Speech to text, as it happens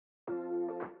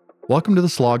Welcome to the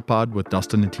Slog Pod with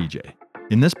Dustin and TJ.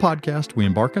 In this podcast, we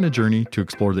embark on a journey to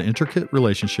explore the intricate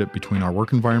relationship between our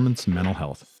work environments and mental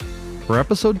health. For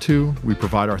episode 2, we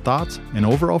provide our thoughts and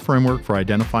overall framework for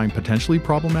identifying potentially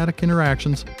problematic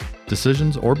interactions,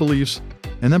 decisions, or beliefs,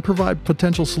 and then provide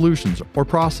potential solutions or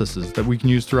processes that we can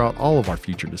use throughout all of our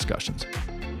future discussions.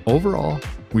 Overall,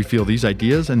 we feel these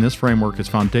ideas and this framework is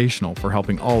foundational for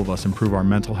helping all of us improve our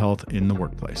mental health in the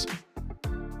workplace.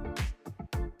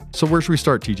 So where should we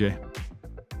start, TJ?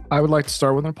 I would like to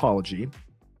start with an apology.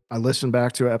 I listened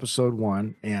back to episode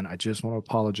 1, and I just want to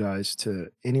apologize to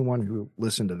anyone who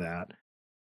listened to that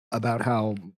about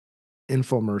how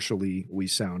infomercially we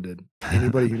sounded.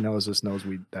 Anybody who knows us knows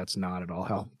that's not at all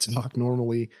how we talk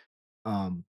normally.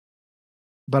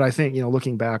 But I think,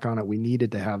 looking back on it, we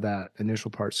needed to have that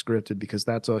initial part scripted because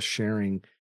that's us sharing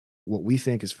what we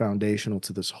think is foundational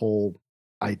to this whole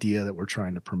idea that we're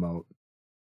trying to promote.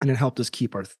 And it helped us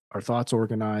keep our thoughts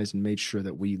organized and made sure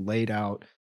that we laid out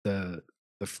the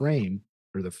frame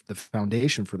or the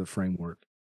foundation for the framework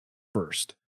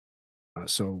first.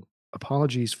 So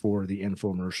apologies for the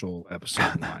infomercial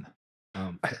episode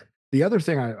 1. The other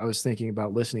thing I was thinking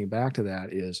about listening back to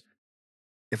that is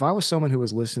if I was someone who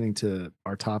was listening to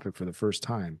our topic for the first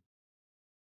time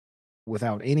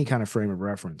without any kind of frame of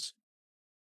reference,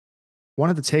 one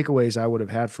of the takeaways I would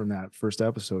have had from that first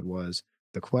episode was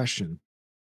the question,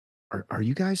 are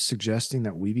you guys suggesting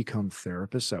that we become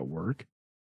therapists at work?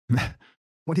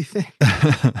 What do you think?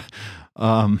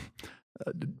 I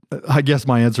guess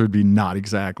my answer would be not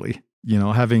exactly.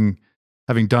 Having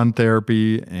done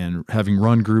therapy and having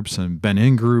run groups and been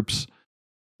in groups,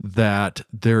 that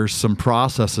there's some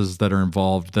processes that are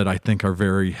involved that I think are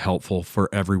very helpful for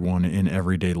everyone in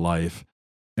everyday life,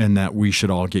 and that we should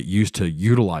all get used to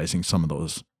utilizing some of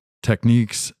those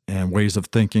techniques and ways of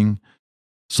thinking.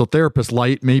 So therapist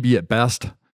light maybe at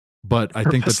best, but I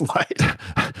think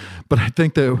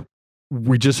that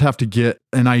we just have to get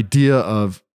an idea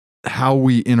of how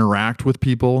we interact with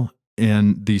people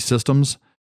in these systems,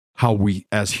 how we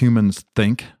as humans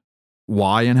think,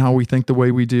 why and how we think the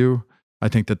way we do. I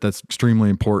think that that's extremely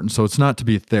important. So it's not to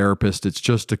be a therapist, it's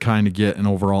just to kind of get an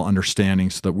overall understanding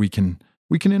so that we can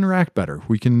interact better,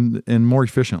 and more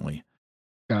efficiently.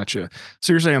 Gotcha.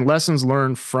 So you're saying lessons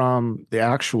learned from the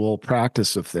actual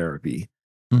practice of therapy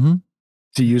to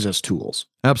use as tools.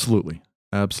 Absolutely.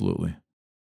 Absolutely.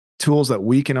 Tools that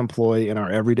we can employ in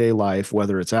our everyday life,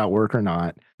 whether it's at work or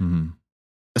not,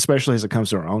 especially as it comes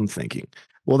to our own thinking.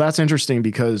 Well, that's interesting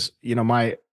because,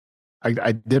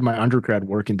 I did my undergrad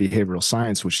work in behavioral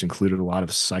science, which included a lot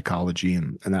of psychology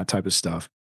and that type of stuff.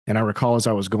 And I recall as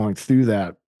I was going through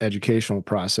that educational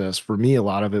process, for me, a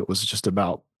lot of it was just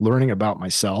about learning about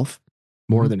myself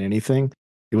more than anything.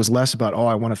 It was less about,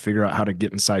 I want to figure out how to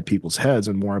get inside people's heads,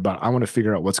 and more about, I want to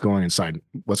figure out what's going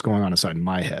on inside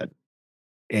my head.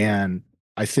 And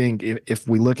I think if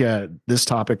we look at this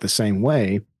topic the same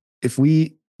way, if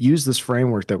we use this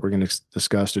framework that we're going to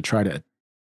discuss to try to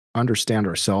understand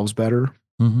ourselves better,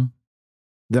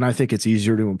 then I think it's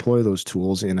easier to employ those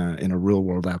tools in a real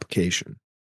world application.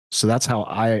 So that's how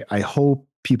I hope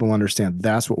people understand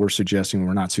that's what we're suggesting.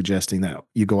 We're not suggesting that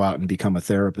you go out and become a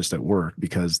therapist at work,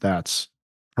 because that's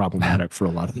problematic for a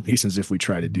lot of reasons if we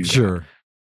try to do that. Sure.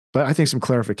 But I think some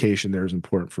clarification there is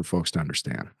important for folks to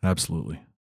understand. Absolutely.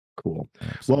 Cool.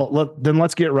 Absolutely. Well, then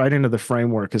let's get right into the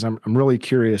framework, because I'm really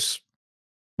curious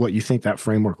what you think that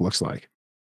framework looks like.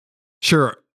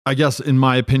 Sure. I guess in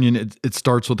my opinion, it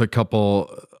starts with a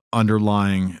couple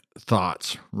underlying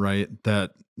thoughts, right?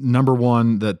 That number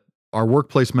one, that our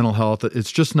workplace mental health,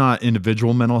 it's just not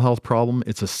individual mental health problem.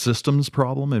 It's a systems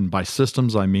problem. And by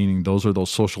systems, I mean those are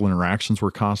those social interactions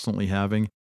we're constantly having,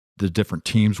 the different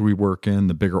teams we work in,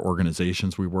 the bigger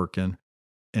organizations we work in.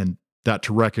 And that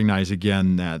to recognize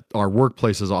again that our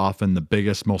workplace is often the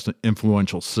biggest, most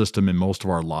influential system in most of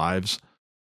our lives.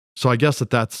 So I guess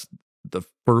that's the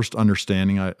first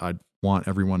understanding I'd want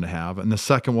everyone to have. And the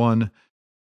second one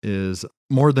is,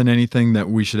 more than anything, that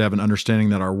we should have an understanding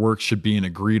that our work should be an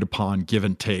agreed upon give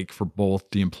and take for both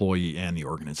the employee and the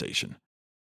organization.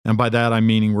 And by that, I'm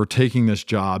meaning we're taking this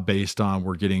job based on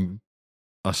we're getting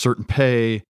a certain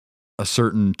pay, a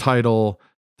certain title,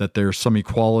 that there's some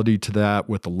equality to that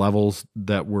with the levels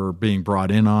that we're being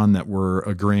brought in on, that we're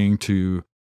agreeing to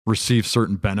receive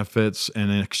certain benefits.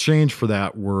 And in exchange for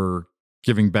that, we're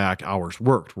giving back hours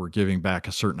worked. We're giving back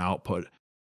a certain output.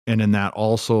 And in that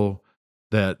also,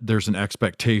 that there's an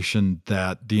expectation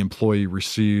that the employee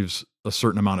receives a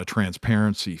certain amount of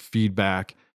transparency,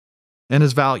 feedback, and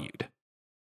is valued.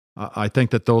 I think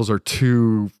that those are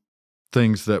two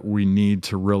things that we need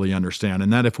to really understand.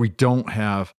 And that if we don't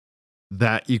have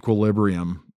that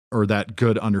equilibrium or that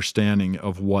good understanding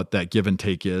of what that give and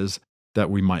take is, that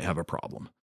we might have a problem.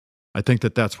 I think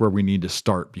that that's where we need to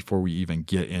start before we even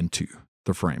get into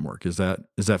the framework. Is that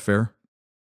fair?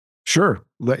 Sure.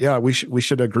 Yeah, we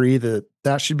should agree that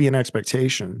that should be an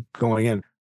expectation going in.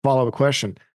 Follow-up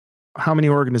question. How many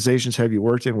organizations have you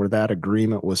worked in where that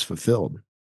agreement was fulfilled?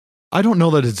 I don't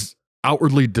know that it's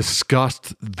outwardly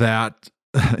discussed that,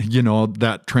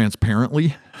 that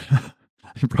transparently,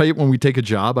 right? When we take a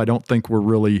job, I don't think we're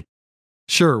really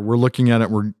sure. We're looking at it.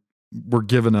 We're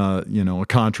given a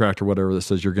contract or whatever that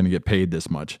says you're going to get paid this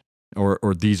much,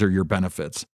 or these are your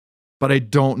benefits. But I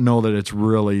don't know that it's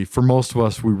really, for most of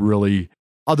us, we really,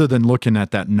 other than looking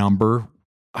at that number,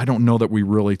 I don't know that we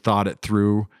really thought it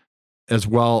through, as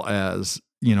well as,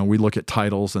 we look at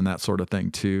titles and that sort of thing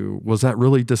too. Was that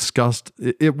really discussed?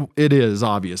 It is,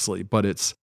 obviously,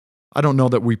 but I don't know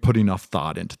that we put enough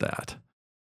thought into that.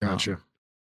 Gotcha.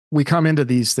 We come into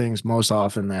these things most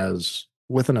often as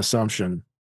with an assumption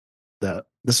that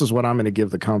this is what I'm going to give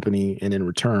the company, and in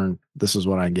return, this is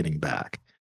what I'm getting back.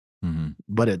 Mm-hmm.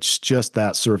 But it's just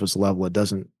that surface level. It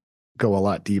doesn't go a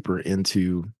lot deeper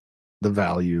into the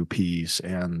value piece.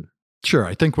 And sure,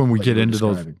 I think when we get into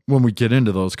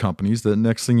those companies, the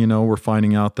next thing you know, we're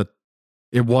finding out that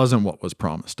it wasn't what was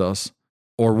promised us,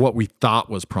 or what we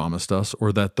thought was promised us,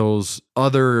 or that those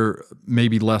other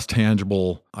maybe less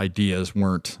tangible ideas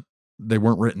weren't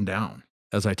written down.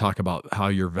 As I talk about how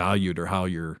you're valued, or how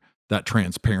that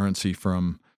transparency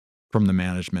from the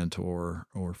management or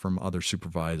from other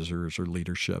supervisors or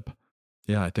leadership.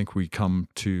 Yeah, I think we come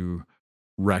to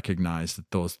recognize that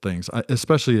those things,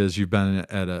 especially as you've been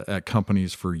at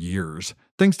companies for years,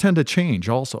 things tend to change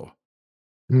also.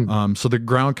 So the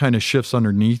ground kind of shifts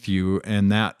underneath you,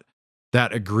 and that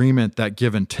agreement, that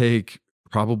give and take,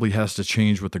 probably has to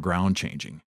change with the ground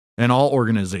changing. And all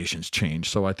organizations change.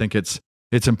 So I think it's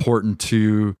important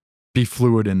to be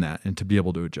fluid in that and to be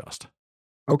able to adjust.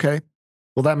 Okay.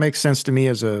 Well, that makes sense to me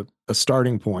as a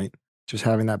starting point, just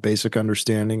having that basic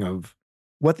understanding of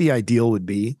what the ideal would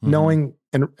be, knowing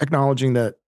and acknowledging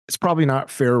that it's probably not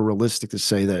fair or realistic to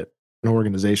say that an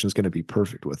organization is going to be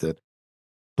perfect with it.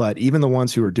 But even the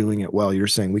ones who are doing it well, you're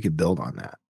saying we could build on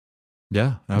that.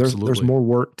 Yeah, absolutely. There's more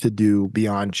work to do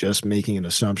beyond just making an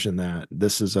assumption that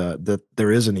that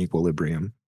there is an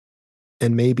equilibrium,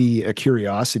 and maybe a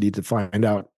curiosity to find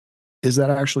out, is that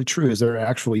actually true? Is there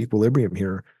actual equilibrium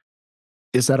here?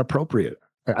 Is that appropriate?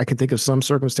 I can think of some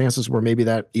circumstances where maybe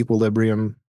that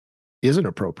equilibrium isn't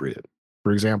appropriate.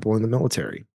 For example, in the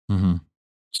military. Mm-hmm.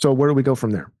 So where do we go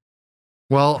from there?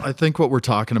 Well, I think what we're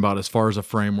talking about as far as a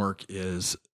framework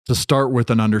is to start with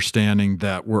an understanding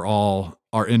that we're all,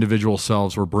 our individual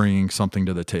selves, we're bringing something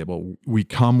to the table. We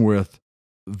come with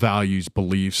values,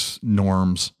 beliefs,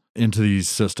 norms into these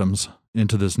systems,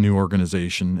 into this new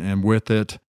organization. And with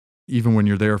it, even when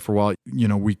you're there for a while,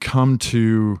 we come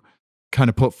to kind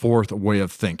of put forth a way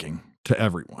of thinking to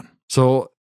everyone.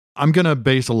 So I'm going to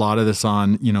base a lot of this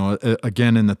on,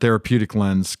 again, in the therapeutic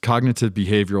lens, cognitive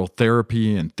behavioral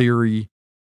therapy and theory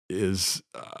is,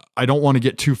 I don't want to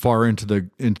get too far into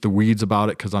the weeds about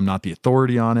it because I'm not the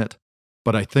authority on it,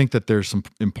 but I think that there's some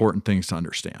important things to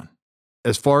understand.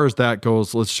 As far as that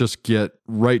goes, let's just get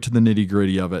right to the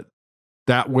nitty-gritty of it.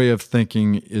 That way of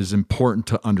thinking is important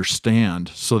to understand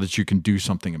so that you can do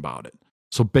something about it.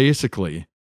 So basically,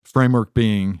 framework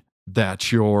being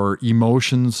that your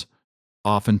emotions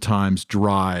oftentimes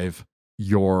drive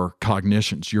your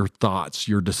cognitions, your thoughts,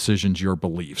 your decisions, your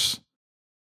beliefs,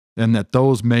 and that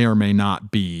those may or may not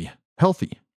be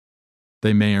healthy.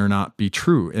 They may or not be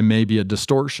true. It may be a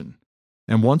distortion.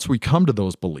 And once we come to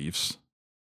those beliefs,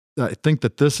 I think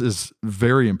that this is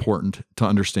very important to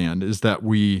understand, is that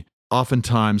we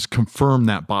oftentimes confirm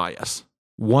that bias.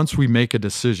 Once we make a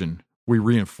decision, we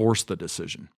reinforce the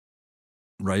decision,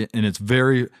 right? And it's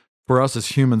for us as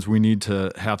humans, we need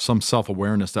to have some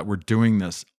self-awareness that we're doing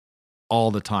this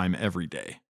all the time, every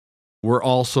day. We're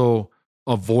also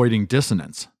avoiding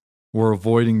dissonance. We're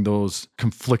avoiding those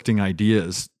conflicting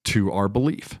ideas to our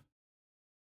belief.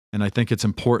 And I think it's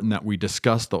important that we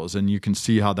discuss those. And you can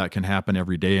see how that can happen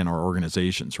every day in our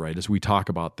organizations, right? As we talk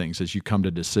about things, as you come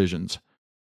to decisions,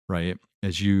 right?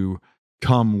 As you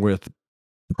come with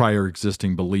prior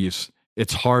existing beliefs,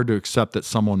 it's hard to accept that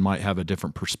someone might have a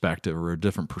different perspective or a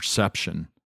different perception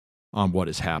on what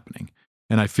is happening.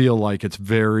 And I feel like it's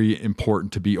very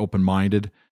important to be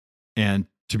open-minded and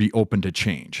to be open to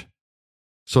change.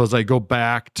 So as I go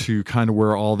back to kind of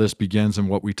where all this begins and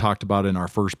what we talked about in our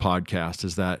first podcast,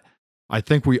 is that I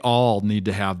think we all need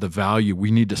to have the value.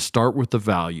 We need to start with the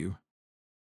value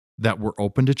that we're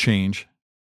open to change,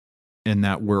 and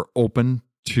that we're open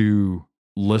to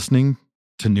listening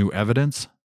to new evidence,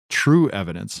 true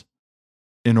evidence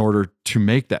in order to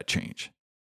make that change.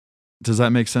 Does that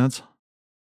make sense?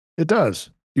 It does.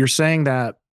 You're saying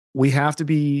that we have to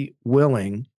be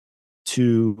willing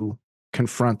to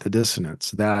confront the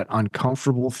dissonance, that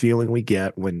uncomfortable feeling we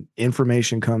get when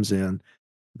information comes in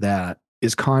that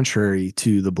is contrary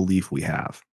to the belief we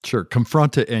have. Sure.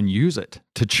 Confront it and use it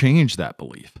to change that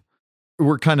belief.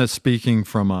 We're kind of speaking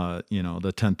from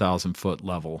the 10,000 foot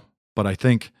level, but I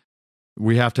think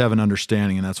we have to have an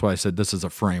understanding. And that's why I said this is a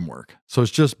framework. So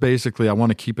it's just basically, I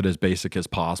want to keep it as basic as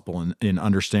possible in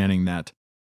understanding that,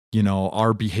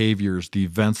 our behaviors, the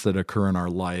events that occur in our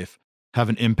life have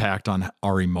an impact on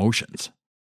our emotions.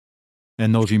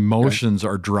 And those emotions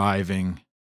are driving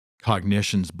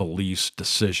cognitions, beliefs,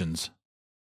 decisions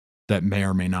that may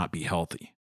or may not be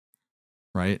healthy.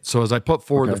 Right. So as I put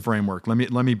forward the framework, let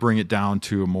me bring it down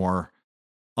to a more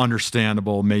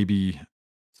understandable, maybe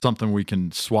something we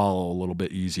can swallow a little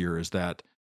bit easier is that,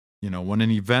 when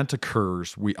an event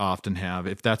occurs, we often have,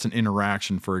 if that's an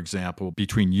interaction, for example,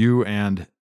 between you and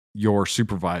your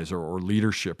supervisor or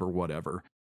leadership or whatever,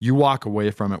 you walk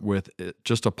away from it with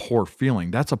just a poor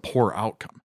feeling. That's a poor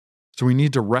outcome. So we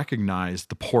need to recognize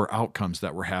the poor outcomes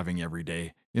that we're having every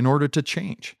day in order to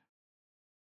change.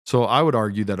 So I would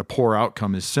argue that a poor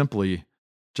outcome is simply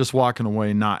just walking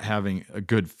away not having a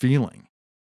good feeling.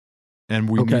 And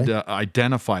we need to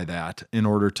identify that in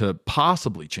order to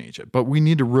possibly change it. But we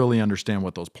need to really understand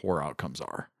what those poor outcomes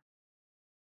are.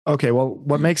 Okay. Well,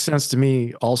 what makes sense to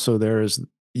me also there is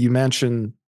you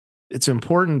mentioned it's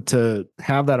important to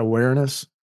have that awareness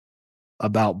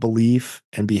about belief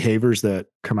and behaviors that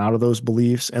come out of those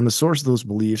beliefs and the source of those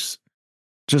beliefs.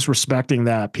 Just respecting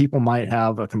that people might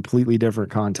have a completely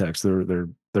different context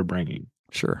they're bringing.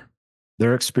 Sure.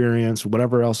 Their experience,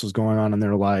 whatever else is going on in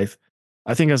their life.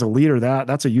 I think as a leader,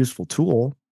 that's a useful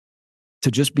tool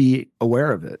to just be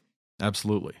aware of it.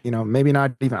 Absolutely. Maybe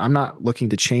not even, I'm not looking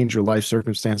to change your life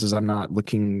circumstances. I'm not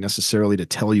looking necessarily to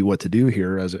tell you what to do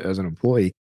here as an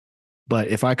employee. But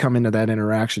if I come into that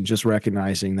interaction, just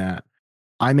recognizing that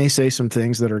I may say some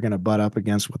things that are going to butt up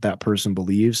against what that person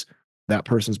believes. That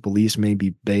person's beliefs may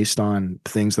be based on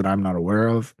things that I'm not aware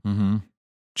of. Mm-hmm.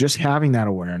 Just having that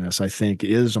awareness, I think,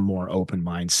 is a more open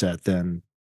mindset than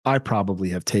I probably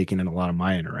have taken in a lot of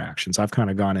my interactions. I've kind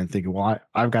of gone in thinking, well,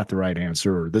 I've got the right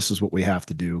answer, or this is what we have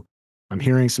to do. I'm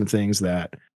hearing some things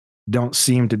that don't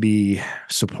seem to be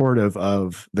supportive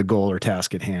of the goal or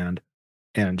task at hand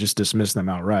and just dismiss them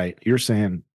outright. You're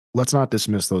saying, let's not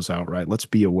dismiss those outright. Let's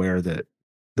be aware that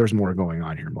there's more going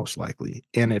on here, most likely.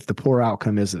 And if the poor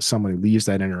outcome is that somebody leaves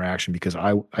that interaction because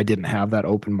I didn't have that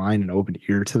open mind and open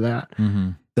ear to that,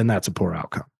 then that's a poor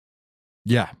outcome.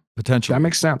 Yeah, potentially. That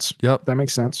makes sense. Yep. That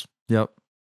makes sense. Yep.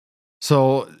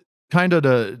 So kind of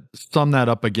to sum that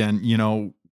up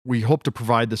again, we hope to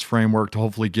provide this framework to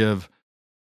hopefully give,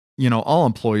 all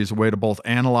employees a way to both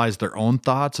analyze their own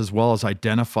thoughts as well as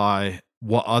identify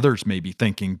what others may be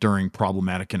thinking during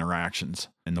problematic interactions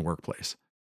in the workplace.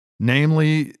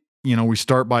 Namely, we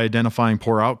start by identifying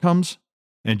poor outcomes.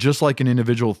 And just like in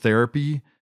individual therapy,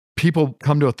 people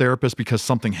come to a therapist because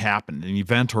something happened, an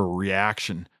event or a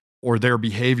reaction, or their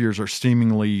behaviors are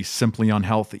seemingly simply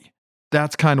unhealthy.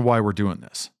 That's kind of why we're doing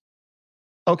this.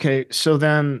 Okay. So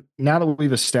then now that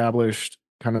we've established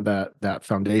kind of that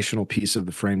foundational piece of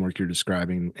the framework you're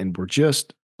describing, and we're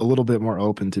just a little bit more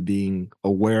open to being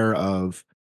aware of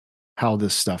how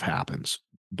this stuff happens,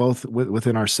 both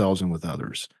within ourselves and with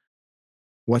others.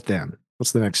 What then?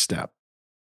 What's the next step?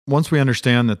 Once we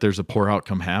understand that there's a poor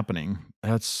outcome happening,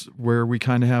 that's where we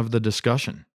kind of have the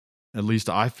discussion. At least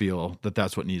I feel that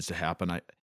that's what needs to happen.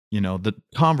 The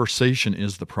conversation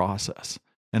is the process.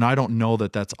 And I don't know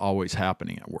that that's always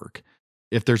happening at work.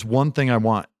 If there's one thing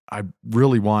I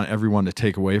really want everyone to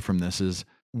take away from this is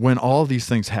when all these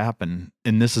things happen,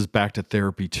 and this is back to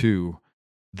therapy too,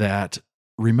 that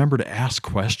remember to ask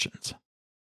questions.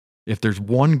 If there's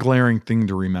one glaring thing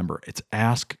to remember, it's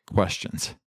ask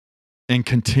questions and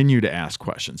continue to ask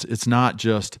questions. It's not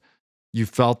just you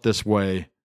felt this way,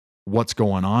 what's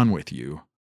going on with you,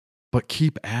 but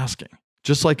keep asking.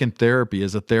 Just like in therapy,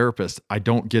 as a therapist, I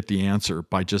don't get the answer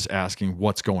by just asking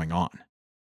what's going on.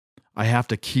 I have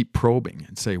to keep probing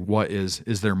and say,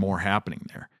 is there more happening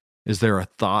there? Is there a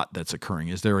thought that's occurring?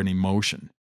 Is there an emotion,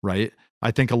 right?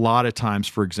 I think a lot of times,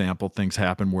 for example, things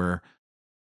happen where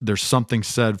there's something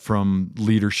said from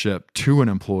leadership to an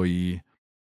employee,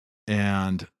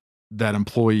 and that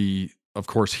employee, of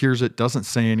course, hears it, doesn't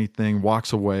say anything,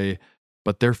 walks away,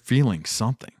 but they're feeling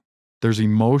something. There's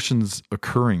emotions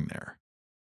occurring there.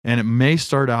 And it may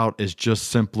start out as just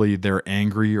simply they're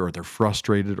angry or they're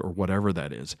frustrated or whatever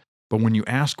that is. But when you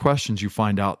ask questions, you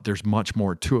find out there's much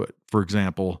more to it. for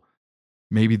example,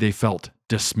 maybe they felt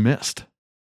dismissed,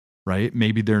 right?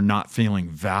 Maybe they're not feeling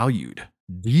valued,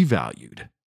 devalued.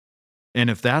 And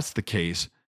if that's the case,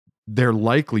 they're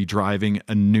likely driving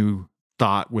a new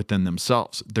thought within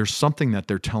themselves. There's something that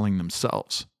they're telling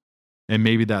themselves. And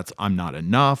maybe that's I'm not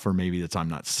enough, or maybe it's I'm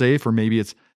not safe, or maybe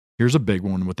it's here's a big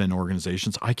one within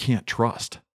organizations. I can't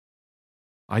trust.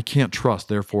 I can't trust,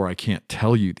 therefore I can't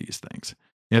tell you these things.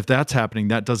 If that's happening,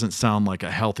 that doesn't sound like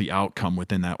a healthy outcome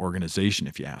within that organization,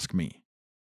 if you ask me.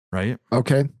 Right?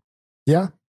 Okay. Yeah.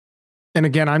 And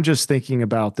again, I'm just thinking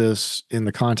about this in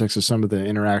the context of some of the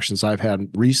interactions I've had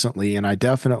recently, and I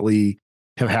definitely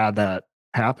have had that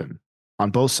happen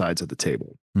on both sides of the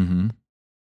table,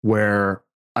 where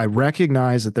I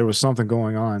recognize that there was something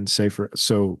going on.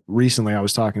 So recently, I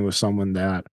was talking with someone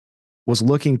that was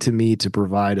looking to me to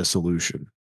provide a solution,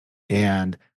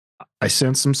 and I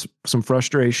sensed some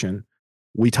frustration.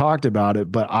 We talked about it,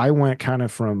 but I went kind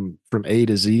of from A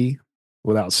to Z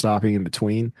without stopping in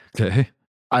between. Okay.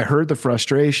 I heard the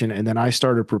frustration, and then I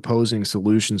started proposing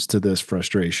solutions to this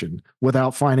frustration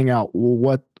without finding out,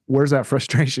 well, where's that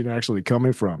frustration actually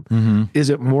coming from? Is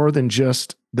it more than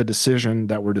just the decision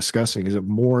that we're discussing? Is it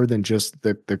more than just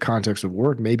the context of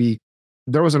work? Maybe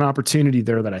there was an opportunity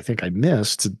there that I think I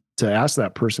missed to ask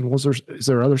that person, is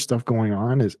there other stuff going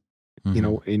on?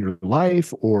 In your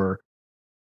life, or,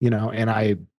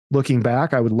 and looking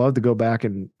back, I would love to go back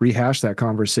and rehash that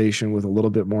conversation with a little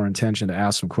bit more intention to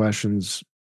ask some questions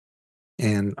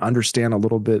and understand a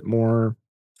little bit more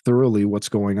thoroughly what's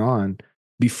going on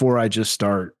before I just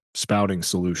start spouting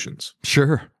solutions.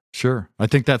 Sure. I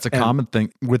think that's a common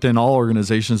thing within all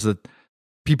organizations, that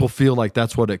people feel like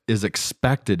that's what is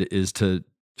expected, is to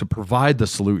provide the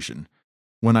solution.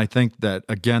 When I think that,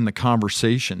 again, the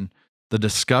conversation, the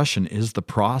discussion is the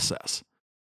process.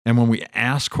 And when we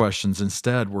ask questions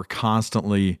instead, we're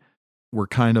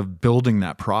kind of building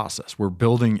that process. We're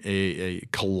building a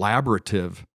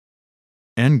collaborative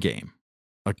end game,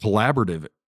 a collaborative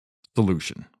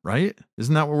solution, right?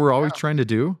 Isn't that what we're always trying to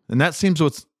do? And that seems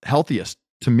what's healthiest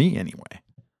to me anyway.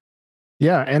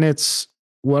 Yeah. And it's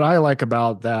what I like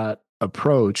about that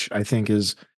approach, I think,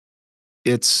 is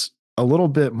it's a little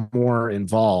bit more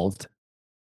involved.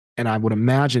 And I would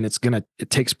imagine it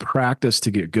takes practice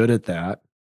to get good at that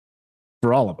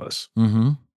for all of us.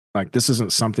 Like, this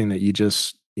isn't something that you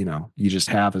just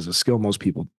have as a skill. Most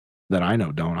people that I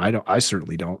know don't. I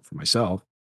certainly don't for myself.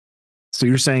 So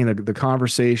you're saying that the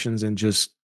conversations and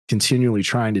just continually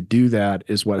trying to do that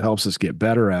is what helps us get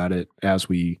better at it as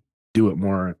we do it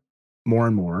more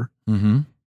and more. And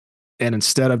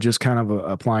instead of just kind of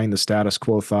applying the status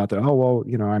quo thought that, oh,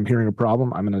 well, I'm hearing a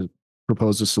problem, I'm going to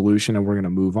propose a solution and we're going to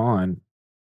move on.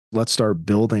 Let's start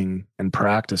building and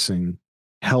practicing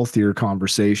healthier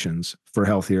conversations for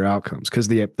healthier outcomes. Because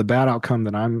the bad outcome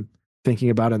that I'm thinking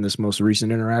about in this most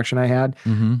recent interaction I had,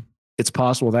 it's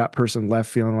possible that person left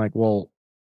feeling like, well,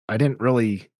 I didn't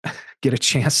really get a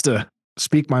chance to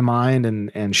speak my mind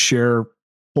and share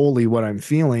wholly what I'm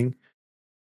feeling.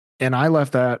 And I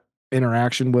left that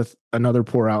interaction with another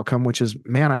poor outcome, which is,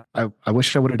 man, I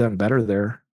wish I would have done better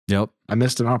there. Yep. I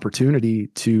missed an opportunity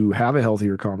to have a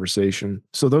healthier conversation.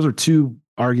 So those are two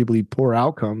arguably poor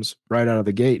outcomes right out of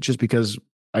the gate, just because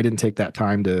I didn't take that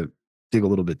time to dig a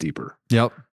little bit deeper.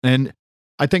 Yep. And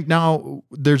I think now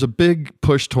there's a big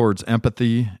push towards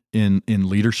empathy in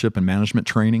leadership and management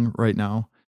training right now.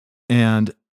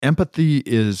 And empathy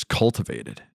is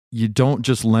cultivated. You don't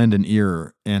just lend an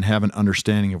ear and have an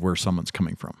understanding of where someone's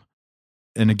coming from.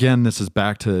 And again, this is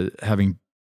back to having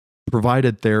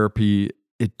provided therapy.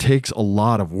 It takes a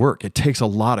lot of work. It takes a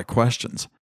lot of questions.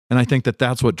 And I think that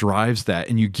that's what drives that.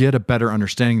 And you get a better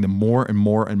understanding the more and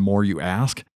more and more you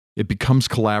ask. It becomes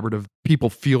collaborative. People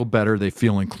feel better. They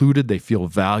feel included. They feel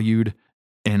valued.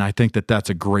 And I think that that's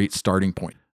a great starting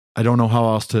point. I don't know how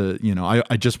else to,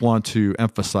 I just want to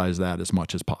emphasize that as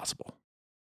much as possible.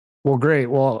 Well, great.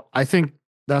 Well, I think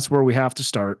that's where we have to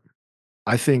start.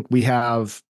 I think we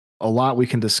have a lot we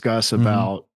can discuss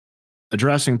about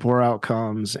addressing poor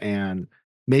outcomes and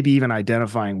maybe even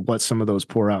identifying what some of those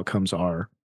poor outcomes are,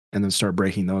 and then start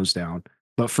breaking those down.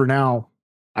 But for now,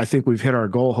 I think we've hit our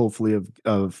goal, hopefully,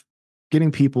 of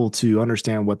getting people to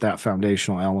understand what that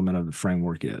foundational element of the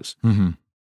framework is.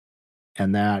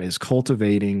 And that is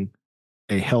cultivating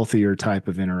a healthier type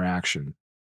of interaction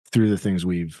through the things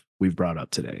we've brought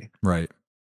up today. Right.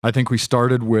 I think we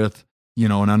started with,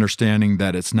 an understanding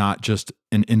that it's not just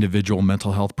an individual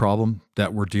mental health problem,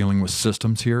 that we're dealing with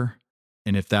systems here.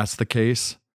 And if that's the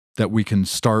case, that we can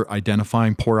start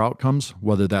identifying poor outcomes,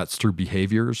 whether that's through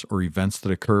behaviors or events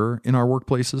that occur in our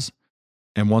workplaces.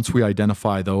 And once we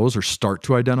identify those or start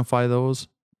to identify those,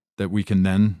 that we can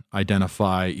then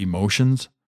identify emotions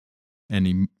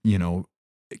and,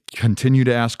 continue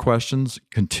to ask questions,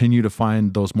 continue to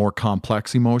find those more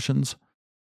complex emotions.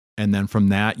 And then from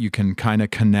that, you can kind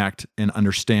of connect and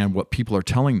understand what people are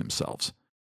telling themselves,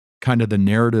 kind of the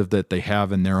narrative that they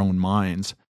have in their own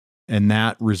minds. And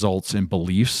that results in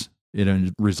beliefs.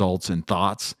 It results in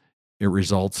thoughts. It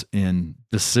results in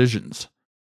decisions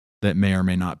that may or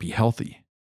may not be healthy.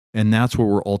 And that's what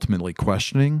we're ultimately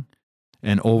questioning.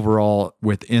 And overall,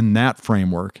 within that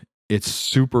framework, it's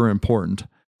super important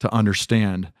to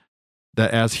understand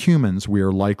that as humans, we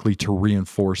are likely to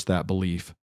reinforce that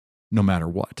belief no matter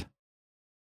what.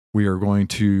 We are going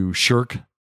to shirk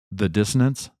the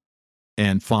dissonance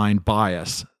and find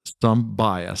some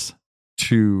bias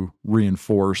to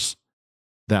reinforce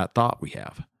that thought we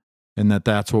have. And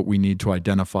that's what we need to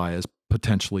identify as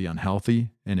potentially unhealthy.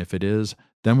 And if it is,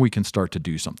 then we can start to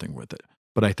do something with it.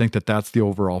 But I think that that's the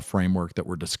overall framework that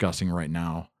we're discussing right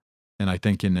now. And I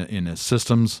think in a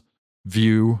systems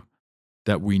view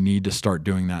that we need to start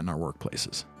doing that in our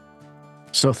workplaces.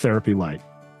 So therapy light.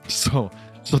 So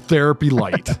therapy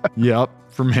light. Yep.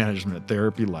 For management,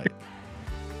 therapy light.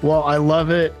 Well, I love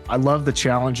it. I love the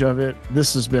challenge of it.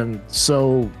 This has been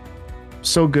so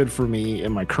good for me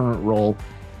in my current role.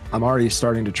 I'm already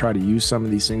starting to try to use some of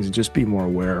these things and just be more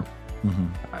aware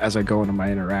as I go into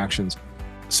my interactions.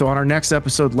 So on our next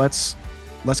episode, let's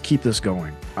keep this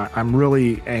going. I'm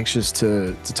really anxious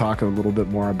to talk a little bit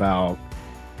more about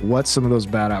what some of those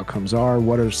bad outcomes are.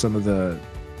 What are some of the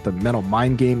mental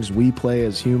mind games we play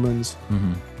as humans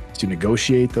to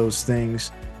negotiate those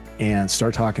things, and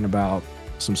start talking about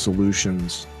some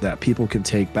solutions that people can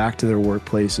take back to their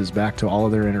workplaces, back to all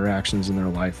of their interactions in their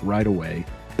life right away.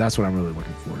 That's what I'm really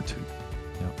looking forward to.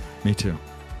 Yep, me too.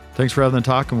 Thanks for having the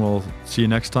talk, and we'll see you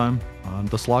next time on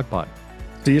the Slog Pod.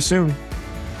 See you soon.